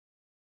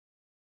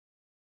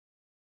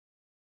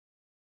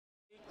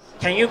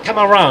can you come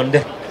around,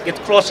 get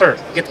closer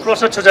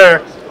to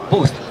the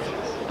booth.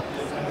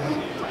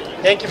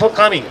 Thank you for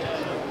coming.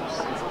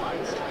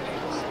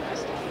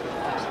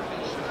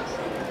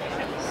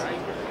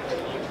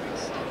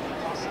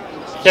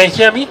 Can you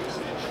hear me?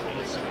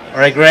 All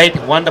right, great,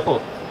 wonderful.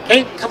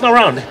 Hey, come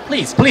around,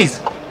 please,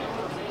 please.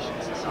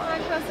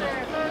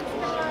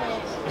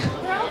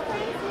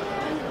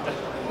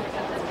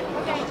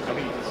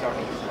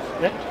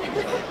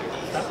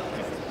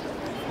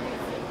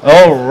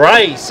 All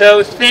right,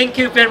 so thank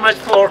you very much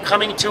for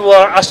coming to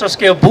our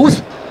Astroscale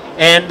booth,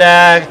 and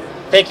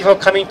thank you for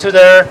coming to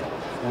the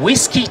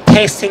whiskey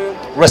tasting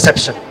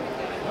reception.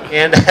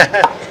 And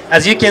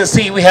as you can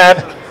see, we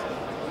have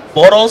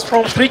bottles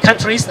from 3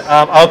 countries.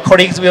 Our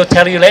colleagues will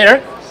tell you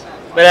later.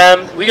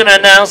 But we're gonna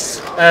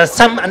announce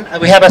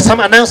we have some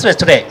announcements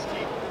today.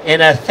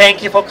 And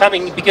thank you for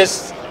coming,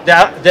 because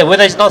the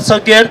weather is not so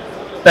good,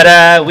 but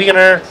we're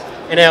gonna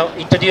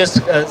introduce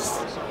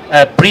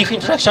a brief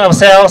introduction of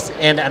ourselves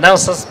and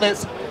announce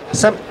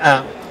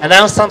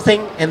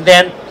something, and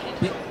then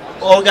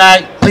all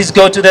guys, please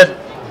go to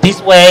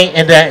this way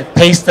and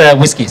taste the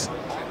whiskeys.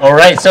 All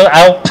right, so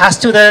I'll pass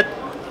to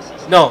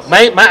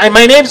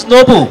my name's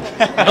Nobu.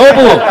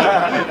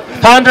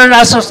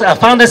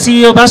 Founder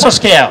CEO of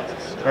Astroscale.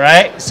 All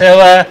right,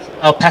 so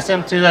I'll pass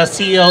him to the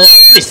CEO,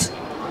 please.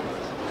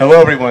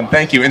 Hello, everyone.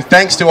 Thank you. And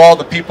thanks to all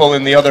the people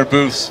in the other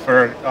booths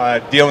for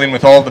dealing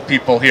with all the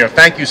people here.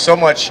 Thank you so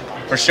much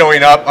for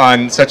showing up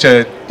on such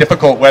a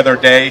difficult weather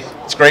day.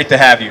 It's great to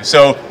have you.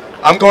 So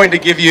I'm going to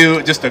give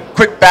you just a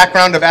quick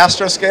background of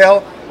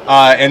Astroscale,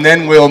 and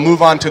then we'll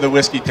move on to the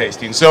whiskey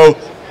tasting. So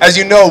as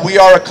you know, we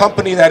are a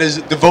company that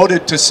is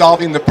devoted to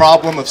solving the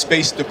problem of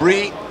space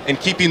debris and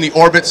keeping the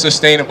orbit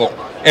sustainable.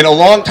 And a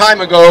long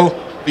time ago,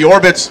 the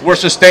orbits were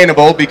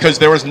sustainable because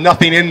there was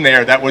nothing in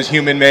there that was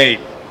human-made.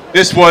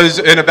 This was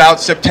in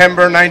about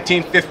September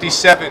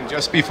 1957,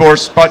 just before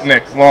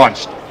Sputnik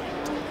launched.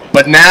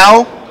 But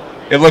now,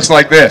 it looks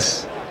like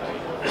this.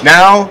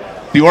 Now,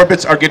 the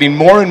orbits are getting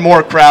more and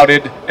more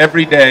crowded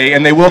every day,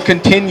 and they will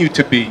continue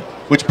to be,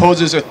 which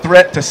poses a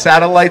threat to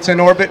satellites in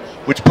orbit,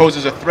 which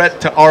poses a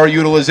threat to our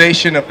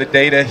utilization of the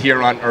data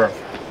here on Earth.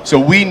 So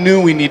we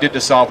knew we needed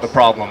to solve the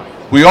problem.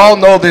 We all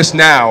know this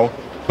now,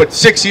 but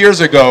 6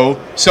 years ago,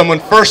 someone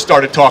first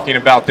started talking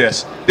about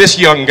this. This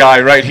young guy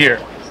right here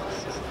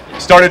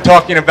started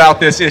talking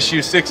about this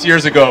issue 6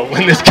 years ago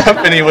when this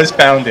company was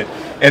founded.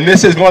 And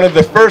this is one of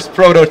the first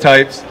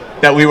prototypes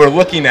that we were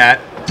looking at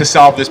to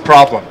solve this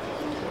problem.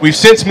 We've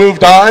since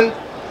moved on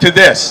to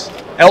this.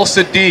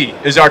 ELSA-d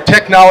is our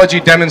technology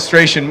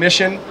demonstration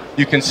mission.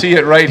 You can see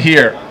it right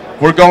here.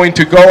 We're going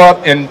to go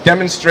up and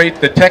demonstrate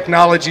the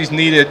technologies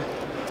needed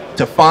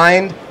to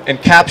find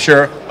and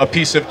capture a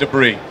piece of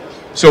debris.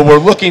 So we're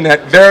looking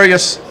at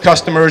various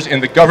customers in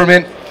the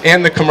government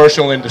and the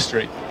commercial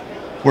industry.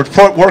 We're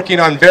working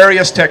on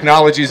various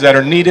technologies that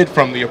are needed,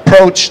 from the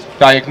approach,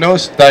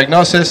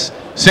 diagnosis,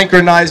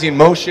 synchronizing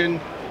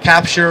motion,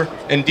 capture,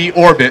 and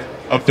deorbit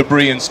of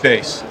debris in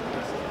space.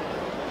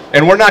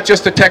 And we're not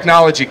just a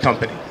technology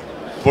company.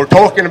 We're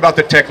talking about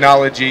the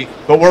technology,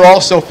 but we're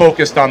also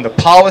focused on the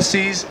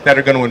policies that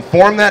are going to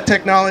inform that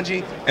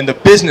technology and the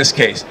business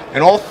case.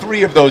 And all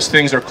 3 of those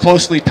things are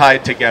closely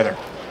tied together.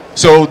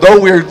 So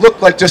though we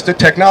look like just a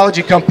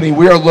technology company,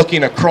 we are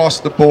looking across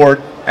the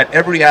board at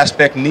every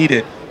aspect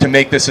needed to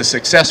make this a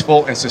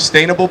successful and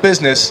sustainable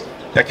business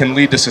that can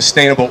lead to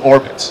sustainable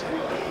orbits.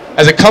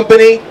 As a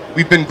company,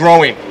 we've been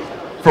growing.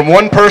 From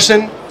 1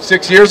 person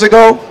 6 years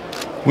ago,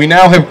 we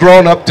now have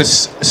grown up to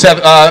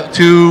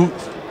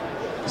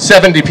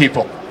 70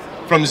 people.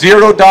 From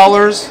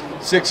 $0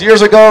 6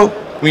 years ago,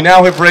 we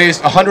now have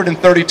raised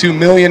 $132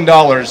 million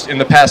in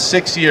the past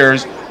 6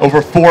 years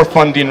over 4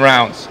 funding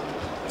rounds.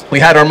 We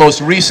had our most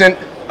recent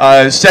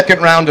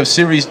second round of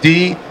Series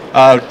D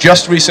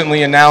just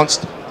recently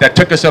announced that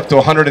took us up to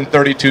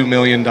 $132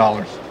 million.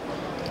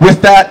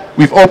 With that,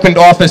 we've opened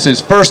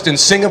offices, first in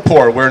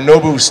Singapore, where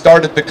Nobu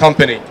started the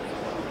company.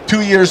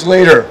 2 years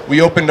later,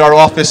 we opened our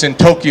office in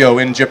Tokyo,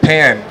 in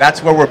Japan.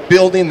 That's where we're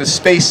building the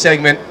space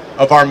segment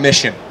of our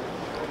mission.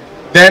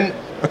 Then,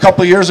 a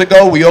couple years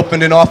ago, we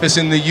opened an office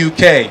in the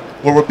UK,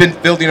 where we've been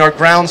building our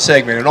ground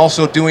segment and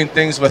also doing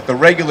things with the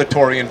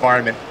regulatory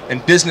environment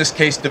and business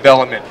case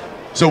development.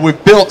 So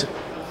we've built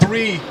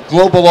 3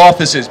 global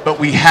offices, but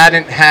we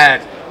hadn't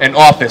had an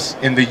office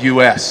in the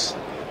US.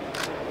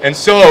 And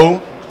so,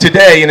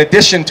 today, in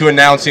addition to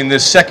announcing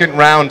this second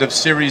round of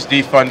Series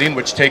D funding,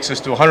 which takes us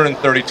to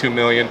 $132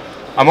 million,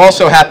 I'm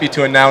also happy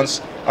to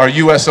announce our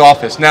US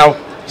office. Now,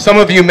 some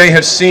of you may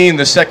have seen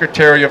the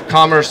Secretary of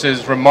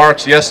Commerce's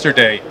remarks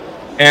yesterday,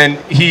 and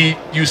he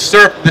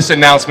usurped this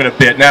announcement a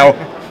bit. Now,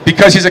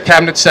 because he's a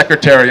cabinet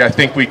secretary, I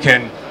think we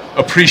can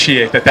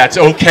appreciate that that's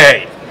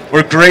okay.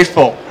 We're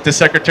grateful to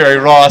Secretary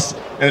Ross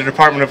and the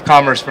Department of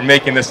Commerce for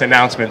making this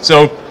announcement.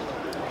 So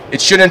it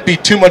shouldn't be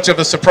too much of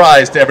a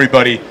surprise to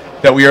everybody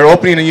that we are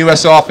opening a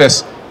U.S.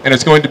 office, and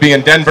it's going to be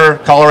in Denver,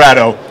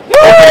 Colorado,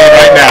 opening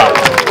right now.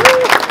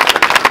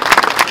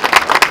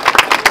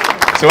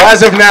 So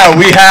as of now,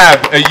 we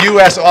have a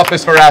U.S.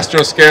 office for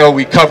Astroscale.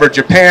 We cover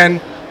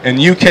Japan, and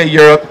UK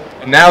Europe,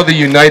 and now the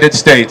United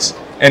States.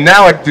 And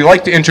now I'd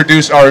like to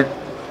introduce our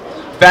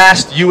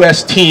vast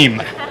US team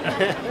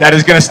that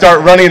is going to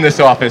start running this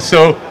office.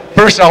 So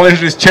first I'll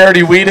introduce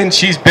Charity Whedon.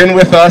 She's been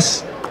with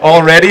us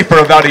already for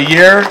about a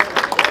year.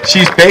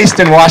 She's based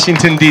in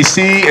Washington,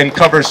 D.C. and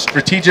covers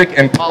strategic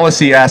and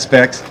policy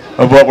aspects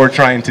of what we're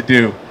trying to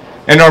do.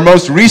 And our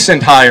most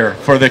recent hire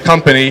for the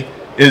company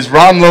is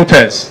Ron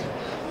Lopez.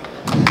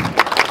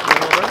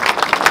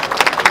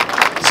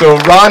 So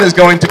Ron is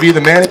going to be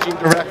the managing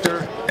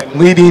director and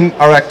leading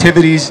our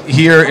activities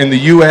here in the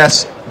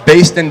U.S.,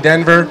 based in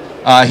Denver.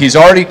 He's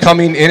already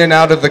coming in and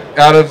out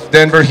of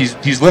Denver.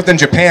 He's lived in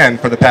Japan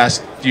for the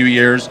past few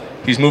years.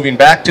 He's moving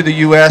back to the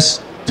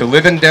U.S. to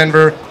live in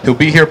Denver. He'll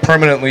be here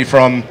permanently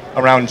from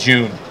around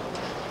June.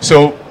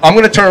 So I'm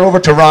going to turn it over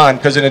to Ron,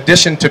 because in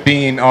addition to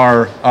being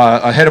our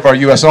head of our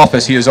U.S.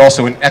 office, he is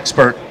also an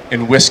expert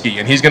in whiskey,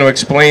 and he's going to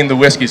explain the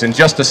whiskeys in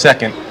just a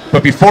second.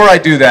 But before I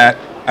do that,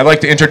 I'd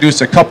like to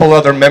introduce a couple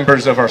other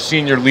members of our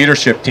senior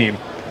leadership team.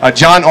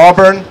 John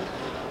Auburn,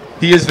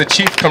 he is the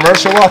Chief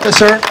Commercial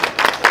Officer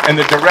and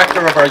the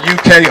Director of our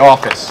UK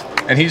office.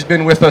 And he's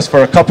been with us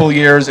for a couple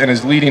years and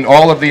is leading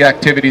all of the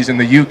activities in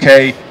the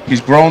UK.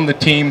 He's grown the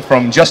team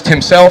from just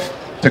himself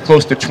to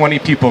close to 20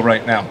 people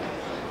right now.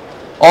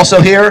 Also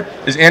here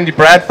is Andy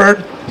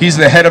Bradford. He's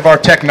the head of our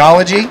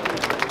technology.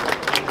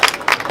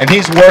 And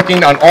he's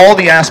working on all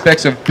the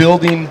aspects of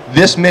building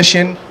this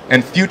mission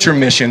and future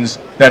missions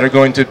that are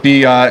going to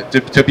be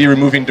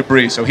removing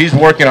debris. So he's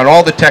working on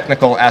all the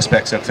technical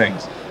aspects of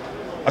things.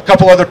 A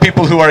couple other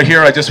people who are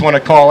here I just want to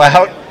call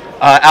out.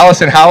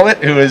 Allison Howlett,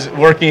 who is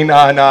working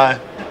on all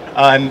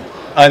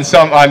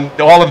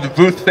of the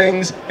booth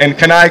things, and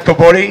Kanai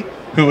Kobori,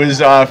 who is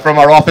from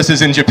our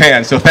offices in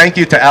Japan. So thank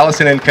you to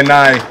Allison and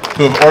Kanai,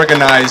 who have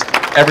organized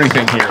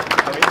everything here.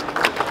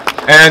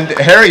 And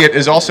Harriet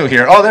is also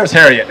here. Oh, there's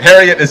Harriet.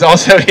 Harriet is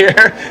also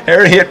here.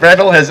 Harriet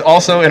Bredel is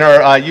also in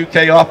our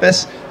UK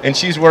office, and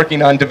she's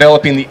working on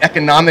developing the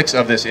economics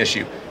of this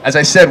issue. As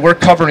I said, we're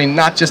covering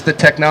not just the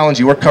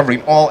technology, we're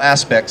covering all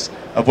aspects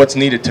of what's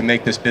needed to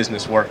make this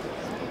business work.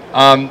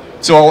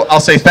 So I'll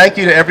say thank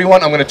you to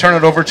everyone. I'm going to turn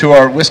it over to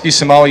our whiskey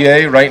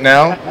sommelier right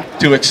now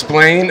to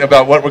explain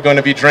about what we're going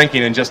to be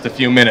drinking in just a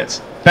few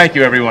minutes. Thank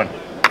you, everyone.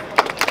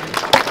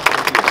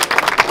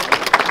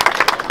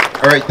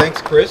 All right,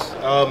 thanks, Chris.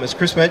 As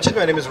Chris mentioned,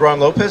 my name is Ron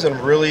Lopez, and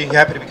I'm really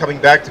happy to be coming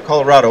back to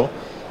Colorado.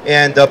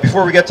 And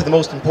before we get to the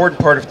most important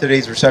part of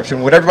today's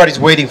reception, what everybody's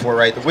waiting for,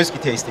 right, the whiskey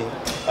tasting,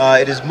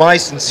 it is my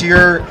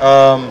sincere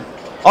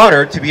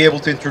honor to be able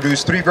to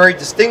introduce three very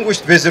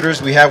distinguished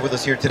visitors we have with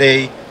us here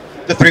today,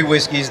 the three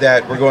whiskeys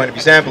that we're going to be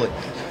sampling.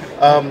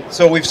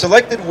 So we've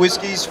selected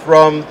whiskeys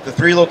from the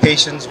three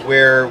locations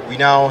where we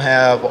now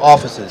have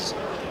offices.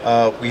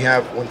 We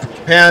have one from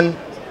Japan,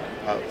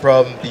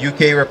 from the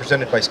UK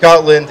represented by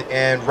Scotland,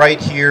 and right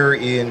here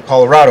in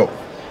Colorado.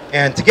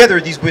 And together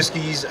these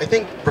whiskeys, I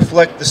think,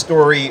 reflect the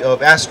story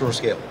of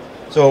Astroscale.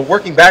 So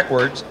working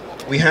backwards,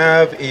 we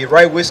have a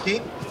rye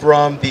whiskey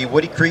from the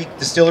Woody Creek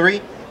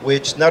Distillery,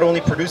 which not only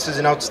produces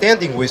an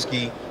outstanding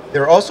whiskey,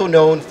 they're also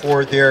known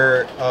for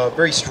their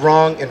very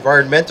strong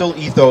environmental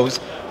ethos,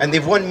 and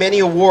they've won many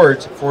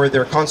awards for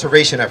their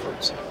conservation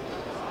efforts.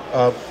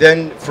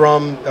 Then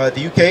from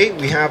the UK,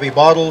 we have a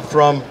bottle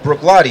from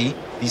Bruichladdich,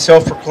 the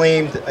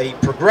self-proclaimed a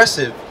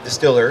progressive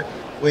distiller,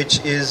 which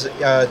is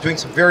doing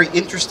some very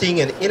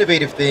interesting and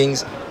innovative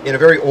things in a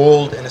very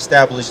old and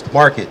established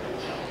market.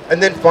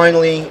 And then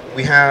finally,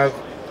 we have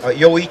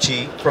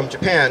Yoichi from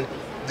Japan.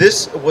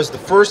 This was the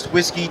first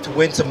whiskey to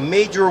win some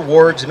major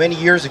awards many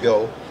years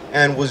ago,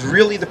 and was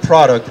really the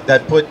product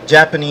that put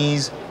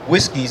Japanese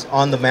whiskeys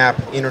on the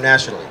map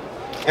internationally.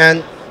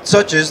 And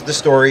such is the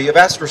story of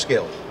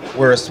Astroscale.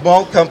 We're a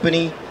small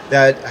company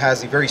that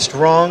has a very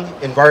strong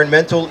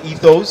environmental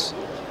ethos,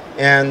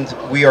 and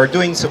we are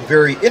doing some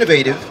very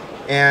innovative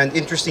and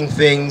interesting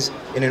things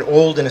in an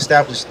old and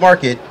established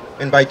market.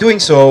 And by doing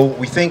so,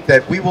 we think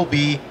that we will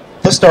be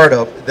the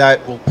startup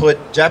that will put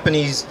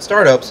Japanese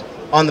startups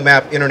on the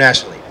map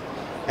internationally.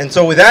 And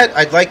so with that,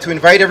 I'd like to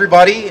invite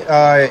everybody,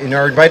 and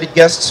our invited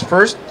guests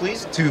first,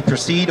 please, to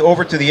proceed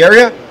over to the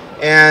area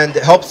and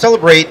help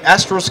celebrate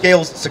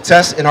Astroscale's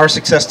success and our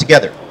success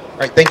together. All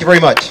right, thank you very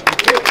much.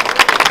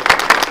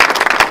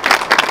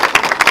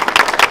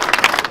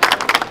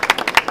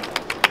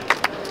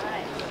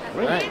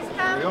 Please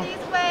come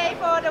this way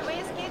for the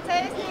whiskey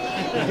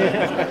tasting.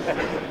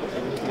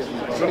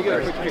 Want to get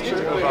a quick picture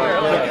of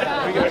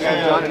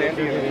John and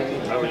Andy?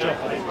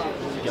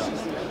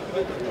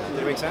 Does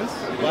it make sense?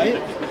 Right?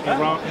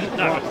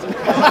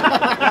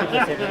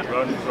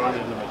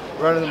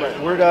 Run in the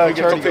middle. Where'd Charlie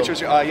go?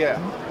 Pictures? Yeah.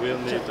 We'll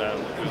need that.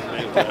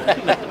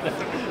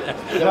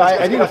 No,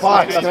 I need a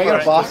box. Can I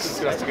get a box? Let's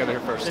get us together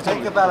here first.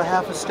 Take about a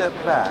half a step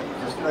back.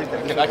 Just like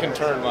that. I can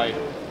turn my...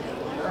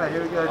 All right,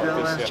 here we go,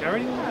 gentlemen.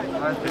 Charity?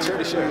 Get the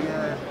whiskey in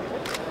there.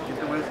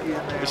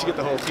 We should get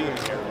the whole team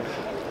here.